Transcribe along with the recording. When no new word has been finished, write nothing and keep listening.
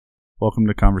Welcome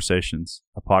to Conversations,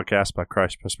 a podcast by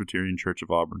Christ Presbyterian Church of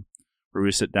Auburn, where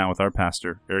we sit down with our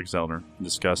pastor, Pastor Zellner, and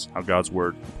discuss how God's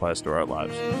Word applies to our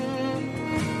lives.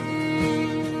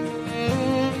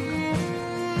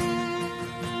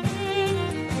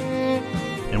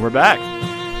 And we're back.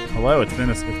 Hello. It's been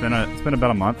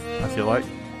about a month, I feel like.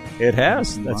 It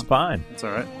has. That's fine. That's all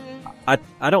right.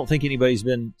 I don't think anybody's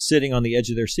been sitting on the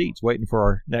edge of their seats waiting for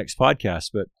our next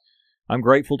podcast, but I'm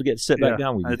grateful to get to sit back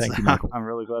down with you. Thank you, Michael. I'm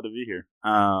really glad to be here.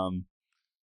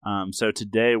 So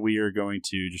today we are going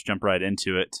to just jump right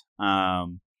into it.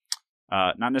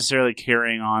 Not necessarily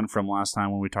carrying on from last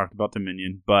time when we talked about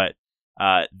dominion, but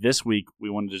this week we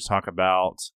wanted to talk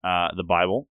about the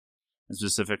Bible, and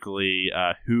specifically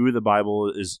who the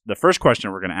Bible is. The first question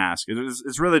we're going to ask is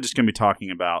it's really just going to be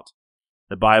talking about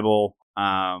the Bible,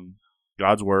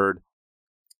 God's Word,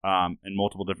 and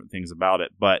multiple different things about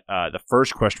it. But the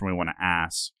first question we want to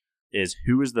ask is,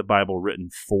 who is the Bible written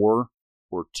for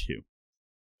or to?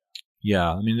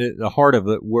 Yeah, I mean, the heart of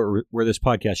it, where this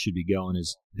podcast should be going,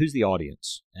 is who's the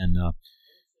audience? And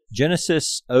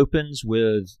Genesis opens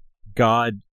with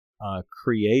God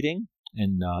creating,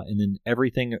 and then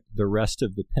everything, the rest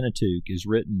of the Pentateuch is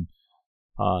written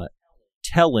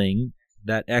telling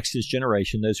that Exodus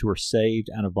generation, those who are saved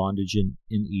out of bondage in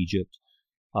Egypt,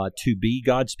 to be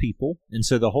God's people. And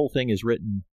so the whole thing is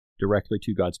written directly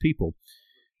to God's people.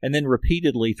 And then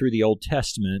repeatedly through the Old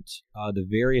Testament, the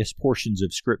various portions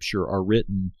of Scripture are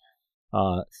written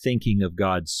thinking of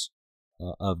God's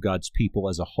people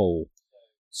as a whole.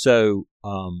 So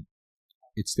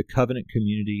it's the covenant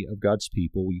community of God's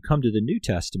people. You come to the New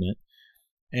Testament,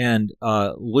 and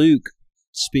Luke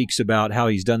speaks about how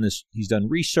he's done this. He's done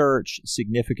research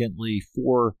significantly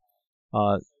for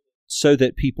so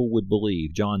that people would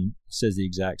believe. John says the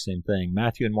exact same thing.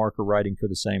 Matthew and Mark are writing for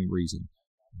the same reason,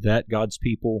 that God's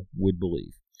people would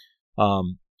believe,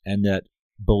 and that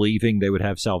believing they would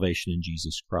have salvation in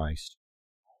Jesus Christ.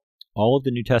 All of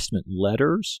the New Testament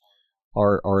letters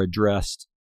are addressed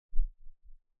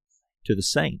to the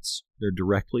saints. They're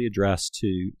directly addressed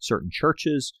to certain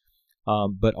churches,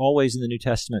 but always in the New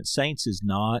Testament, saints is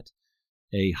not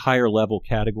a higher level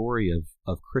category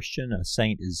of Christian. A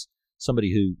saint is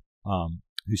somebody who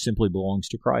simply belongs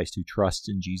to Christ, who trusts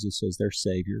in Jesus as their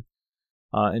Savior.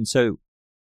 And so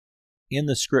in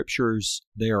the Scriptures,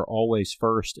 they are always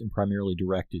first and primarily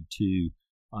directed to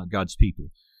God's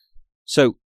people.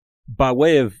 So by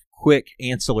way of quick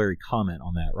ancillary comment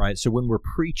on that, right? So when we're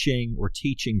preaching or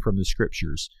teaching from the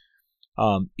Scriptures,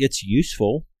 it's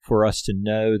useful for us to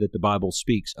know that the Bible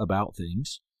speaks about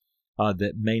things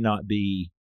that may not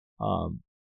be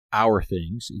our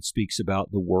things. It speaks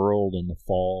about the world and the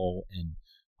fall and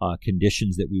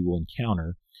conditions that we will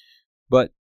encounter.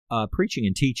 But preaching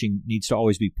and teaching needs to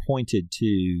always be pointed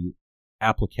to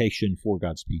application for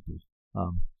God's people,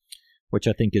 which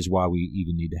I think is why we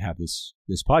even need to have this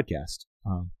podcast.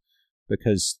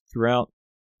 Because throughout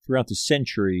the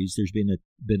centuries, there's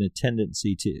been a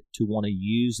tendency to want to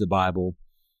use the Bible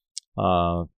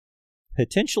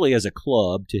potentially as a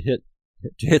club to hit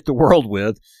the world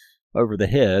with over the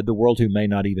head, the world who may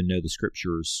not even know the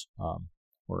Scriptures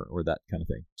or that kind of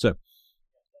thing. So,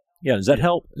 yeah, does that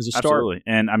help as a start? Absolutely.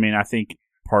 And I mean, I think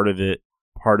part of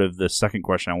the second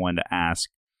question I wanted to ask,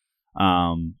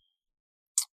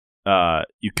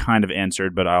 you kind of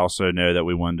answered, but I also know that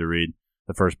we wanted to read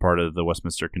the first part of the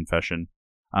Westminster Confession.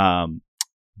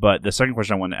 But the second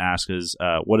question I wanted to ask is,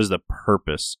 what is the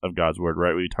purpose of God's Word,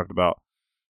 right? We talked about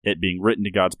it being written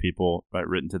to God's people, right,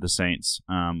 written to the saints.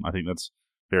 I think that's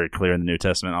very clear in the New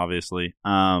Testament, obviously.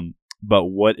 But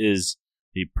what is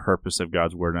the purpose of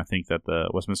God's Word? And I think that the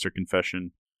Westminster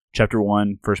Confession, chapter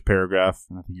 1, first paragraph,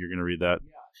 and I think you're going to read that.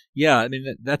 Yeah, I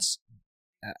mean, I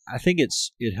think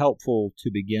it's helpful to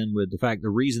begin with the fact the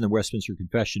reason the Westminster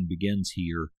Confession begins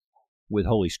here with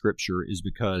Holy Scripture is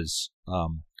because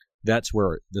that's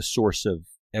where the source of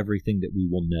everything that we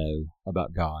will know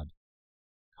about God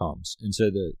comes. And so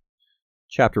the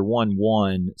chapter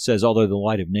 1:1 says, although the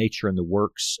light of nature and the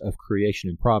works of creation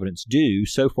and providence do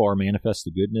so far manifest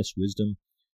the goodness, wisdom,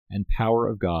 and power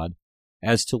of God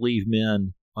as to leave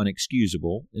men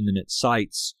unexcusable. And then it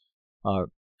cites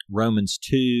Romans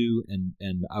 2, and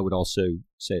I would also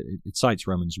say it cites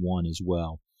Romans 1 as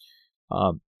well.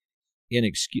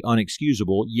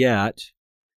 Unexcusable, yet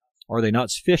are they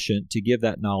not sufficient to give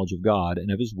that knowledge of God and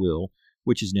of His will,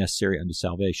 which is necessary unto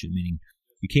salvation? Meaning,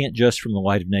 you can't just from the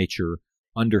light of nature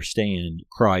understand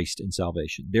Christ and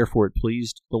salvation. Therefore it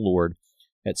pleased the Lord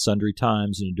at sundry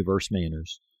times and in diverse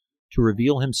manners to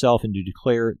reveal Himself and to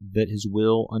declare that His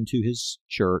will unto His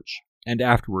church, and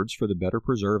afterwards for the better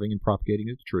preserving and propagating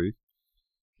of the truth,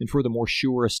 and for the more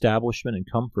sure establishment and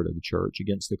comfort of the church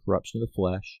against the corruption of the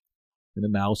flesh and the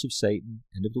malice of Satan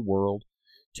and of the world,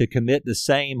 to commit the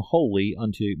same wholly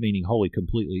unto, meaning wholly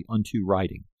completely, unto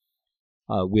writing,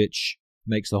 which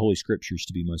makes the Holy Scriptures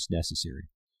to be most necessary,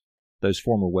 those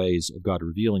former ways of God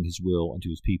revealing His will unto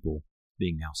His people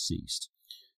being now ceased.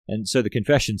 And so the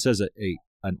confession says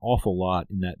an awful lot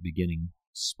in that beginning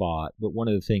spot, but one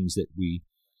of the things that we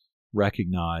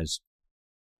recognize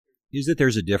is that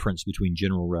there's a difference between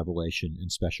general revelation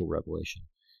and special revelation.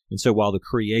 And so while the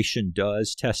creation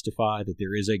does testify that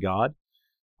there is a God,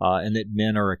 and that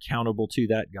men are accountable to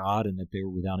that God and that they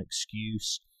were without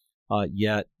excuse,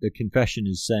 yet the confession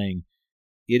is saying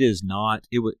it is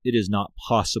not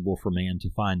possible for man to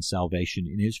find salvation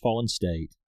in his fallen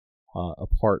state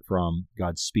apart from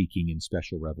God speaking in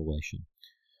special revelation.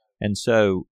 And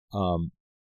so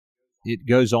it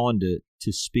goes on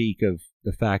to speak of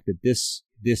the fact that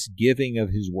this giving of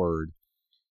His Word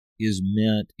is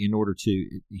meant in order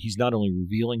to, He's not only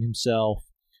revealing Himself,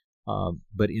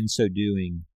 but in so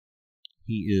doing,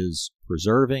 He is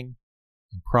preserving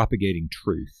and propagating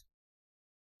truth.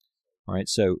 All right,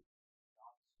 so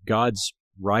God's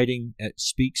writing,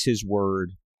 speaks His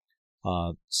Word,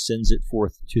 sends it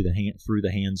forth to through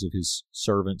the hands of His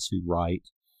servants who write,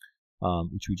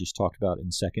 which we just talked about in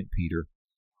 2 Peter.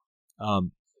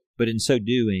 But in so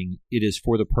doing, it is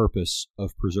for the purpose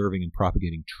of preserving and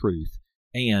propagating truth,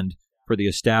 and for the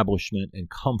establishment and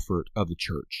comfort of the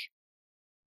church.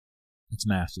 It's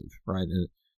massive, right?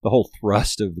 The whole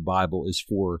thrust of the Bible is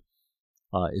for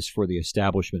the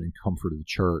establishment and comfort of the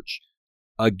church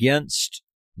against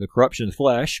the corruption of the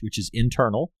flesh, which is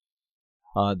internal,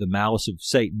 the malice of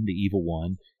Satan, the evil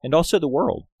one, and also the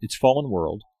world, its fallen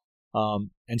world.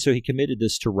 And so He committed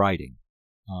this to writing,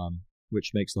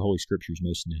 which makes the Holy Scriptures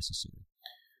most necessary,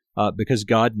 because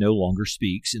God no longer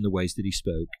speaks in the ways that He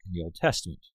spoke in the Old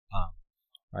Testament.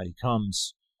 Right?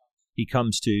 He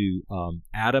comes to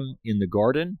Adam in the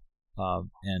garden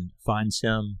and finds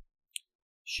him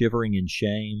shivering in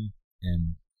shame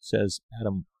and says,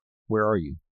 "Adam, where are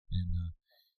you?" And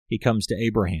He comes to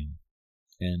Abraham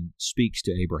and speaks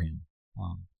to Abraham.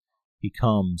 He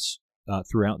comes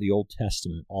throughout the Old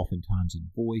Testament, oftentimes in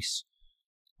voice,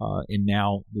 and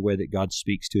now the way that God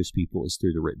speaks to His people is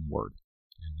through the written Word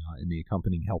and the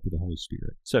accompanying help of the Holy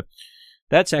Spirit. So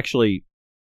that's actually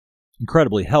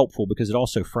incredibly helpful because it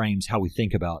also frames how we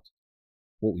think about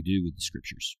what we do with the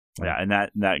Scriptures. Right? Yeah, and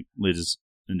that leads us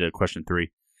into question 3,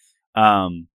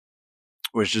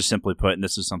 which just simply put, and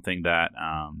this is something that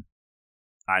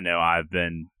I know I've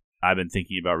been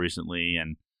thinking about recently,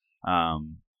 and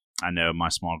I know my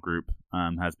small group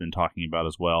has been talking about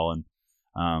as well, and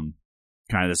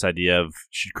kind of this idea of,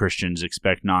 should Christians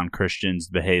expect non-Christians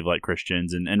to behave like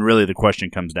Christians? And really the question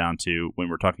comes down to, when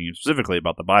we're talking specifically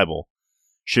about the Bible,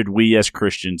 should we as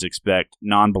Christians expect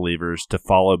non-believers to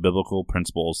follow biblical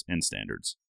principles and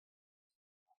standards?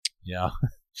 Yeah.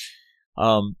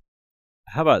 How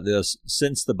about this?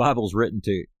 Since the Bible's written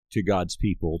to God's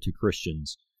people, to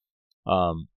Christians,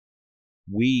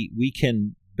 we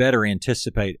can better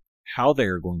anticipate how they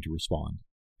are going to respond,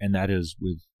 and that is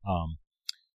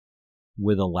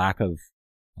with a lack of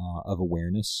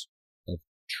awareness of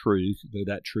truth, though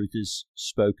that truth is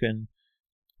spoken.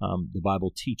 The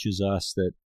Bible teaches us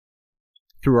that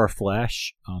through our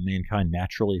flesh, mankind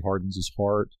naturally hardens his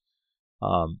heart,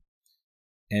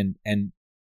 and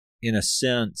in a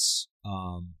sense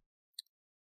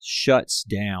shuts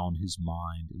down his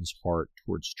mind and his heart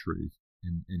towards truth,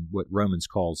 and what Romans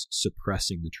calls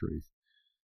suppressing the truth.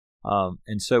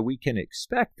 And so we can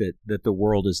expect that the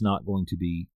world is not going to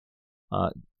be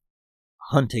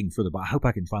hunting for the Bible. I hope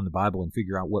I can find the Bible and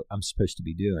figure out what I'm supposed to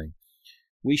be doing.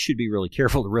 We should be really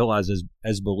careful to realize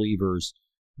as believers,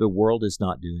 the world is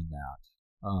not doing that.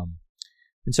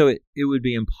 And so it would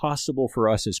be impossible for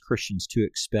us as Christians to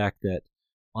expect that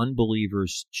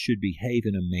unbelievers should behave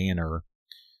in a manner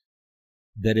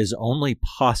that is only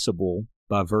possible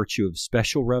by virtue of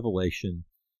special revelation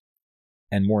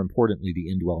and, more importantly,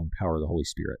 the indwelling power of the Holy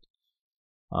Spirit.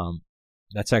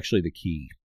 That's actually the key,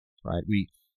 right? We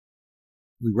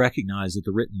recognize that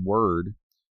the written Word,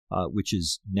 which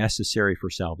is necessary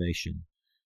for salvation,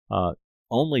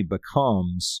 only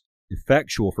becomes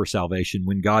effectual for salvation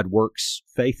when God works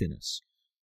faith in us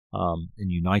and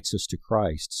unites us to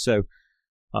Christ. So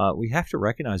we have to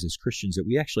recognize as Christians that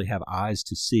we actually have eyes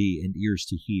to see and ears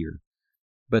to hear.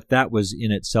 But that was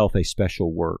in itself a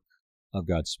special work of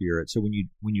God's Spirit. So when you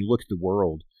look at the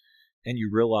world and you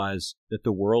realize that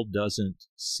the world doesn't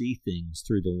see things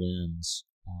through the lens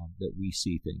that we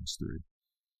see things through,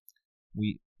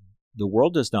 the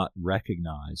world does not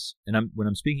recognize, and when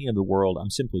I'm speaking of the world, I'm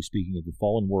simply speaking of the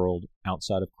fallen world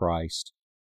outside of Christ,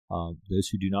 those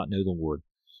who do not know the Lord.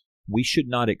 We should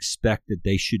not expect that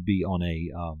they should be on a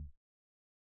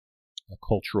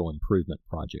cultural improvement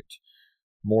project.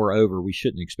 Moreover, we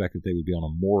shouldn't expect that they would be on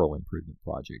a moral improvement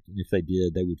project. And if they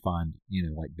did, they would find,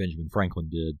 like Benjamin Franklin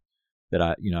did, that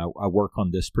I work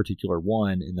on this particular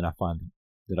one, and then I find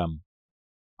that I'm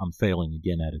failing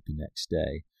again at it the next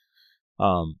day.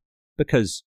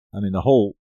 Because the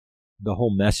whole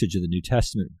message of the New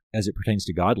Testament as it pertains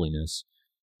to godliness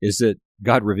is that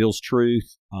God reveals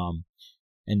truth,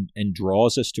 and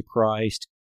draws us to Christ,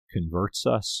 converts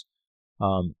us,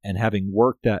 and having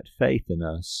worked that faith in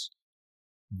us,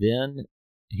 then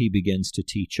He begins to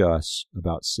teach us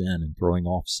about sin and throwing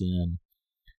off sin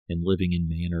and living in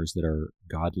manners that are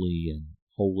godly and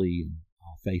holy and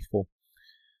faithful.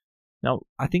 Now,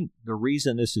 I think the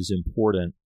reason this is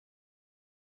important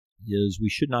is we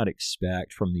should not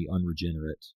expect from the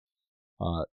unregenerate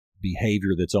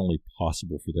behavior that's only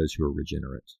possible for those who are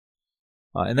regenerate.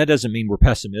 And that doesn't mean we're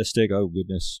pessimistic. Oh,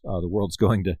 goodness, the world's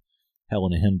going to hell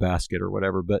in a handbasket or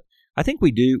whatever. But I think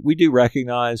we do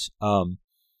recognize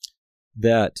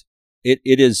that it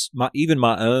is even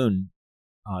my own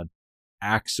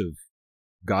acts of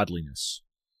godliness.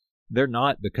 They're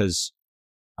not because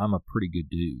I'm a pretty good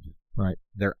dude, right?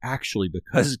 They're actually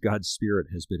because God's Spirit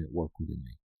has been at work within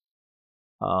me.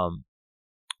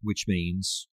 Which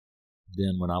means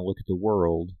then when I look at the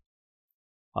world,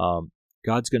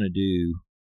 God's going to do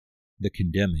the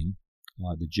condemning,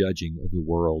 the judging of the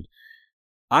world.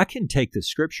 I can take the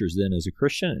Scriptures then as a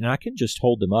Christian, and I can just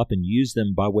hold them up and use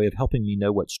them by way of helping me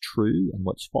know what's true and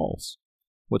what's false,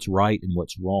 what's right and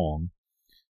what's wrong.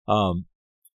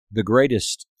 The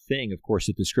greatest thing, of course,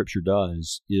 that the Scripture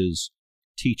does is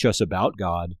teach us about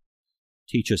God,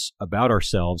 teach us about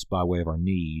ourselves by way of our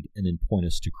need, and then point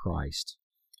us to Christ.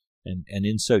 And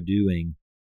in so doing,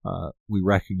 we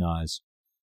recognize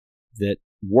that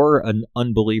were an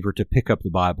unbeliever to pick up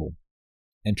the Bible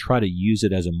and try to use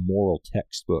it as a moral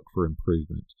textbook for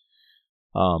improvement,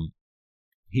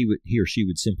 he or she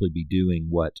would simply be doing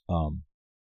what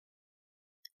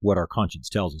our conscience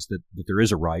tells us, that there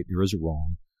is a right, there is a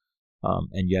wrong,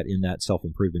 and yet in that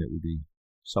self-improvement it would be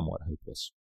somewhat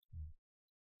hopeless.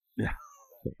 Yeah.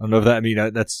 I don't know if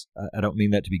that, I don't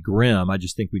mean that to be grim. I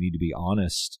just think we need to be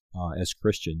honest as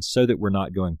Christians so that we're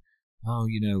not going,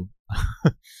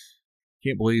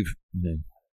 can't believe,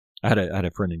 I had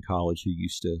a friend in college who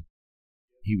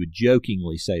he would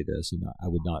jokingly say this, and I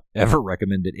would not ever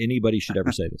recommend that anybody should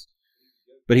ever say this,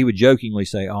 but he would jokingly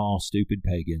say, "Oh, stupid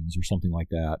pagans," or something like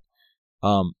that,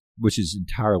 which is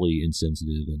entirely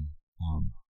insensitive and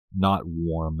not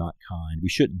warm, not kind. We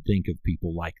shouldn't think of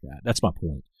people like that. That's my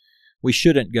point. We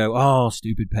shouldn't go, "Oh,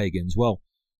 stupid pagans." Well,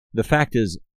 the fact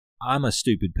is, I'm a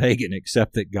stupid pagan,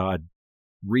 except that God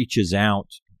reaches out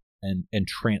and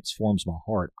transforms my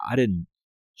heart. I didn't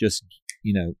just,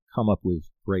 come up with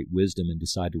great wisdom and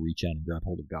decide to reach out and grab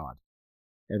hold of God.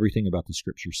 Everything about the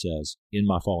Scripture says, in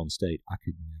my fallen state, I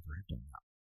could never have done that.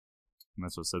 And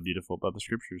that's what's so beautiful about the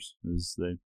Scriptures, is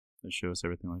they show us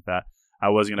everything like that. I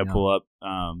was going to pull up,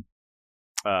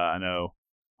 I know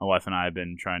my wife and I have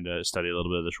been trying to study a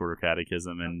little bit of the Shorter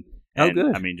Catechism, and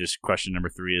good. Just question number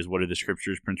 3 is, what do the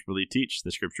Scriptures principally teach?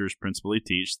 The Scriptures principally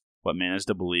teach what man is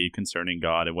to believe concerning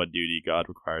God and what duty God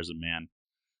requires of man.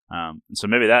 And so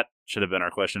maybe that should have been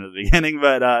our question at the beginning,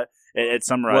 but it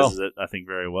summarizes it, I think,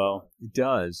 very well. It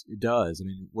does.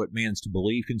 What man's to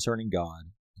believe concerning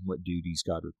God and what duties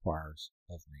God requires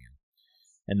of man.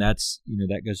 And that's,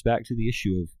 that goes back to the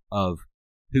issue of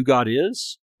who God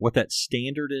is, what that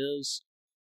standard is,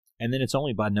 and then it's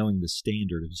only by knowing the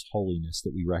standard of His holiness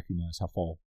that we recognize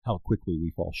how quickly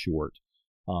we fall short.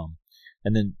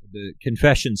 And then the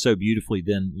confession so beautifully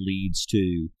then leads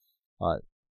to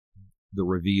the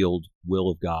revealed will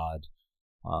of God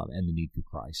and the need for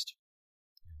Christ.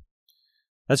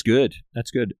 That's good.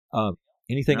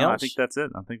 Anything else? I think that's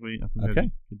it. I think we did a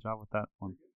good job with that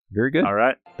one. Very good. All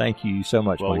right. Thank you so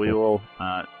much, Well, Michael.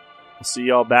 we'll see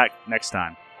y'all back next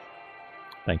time.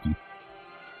 Thank you.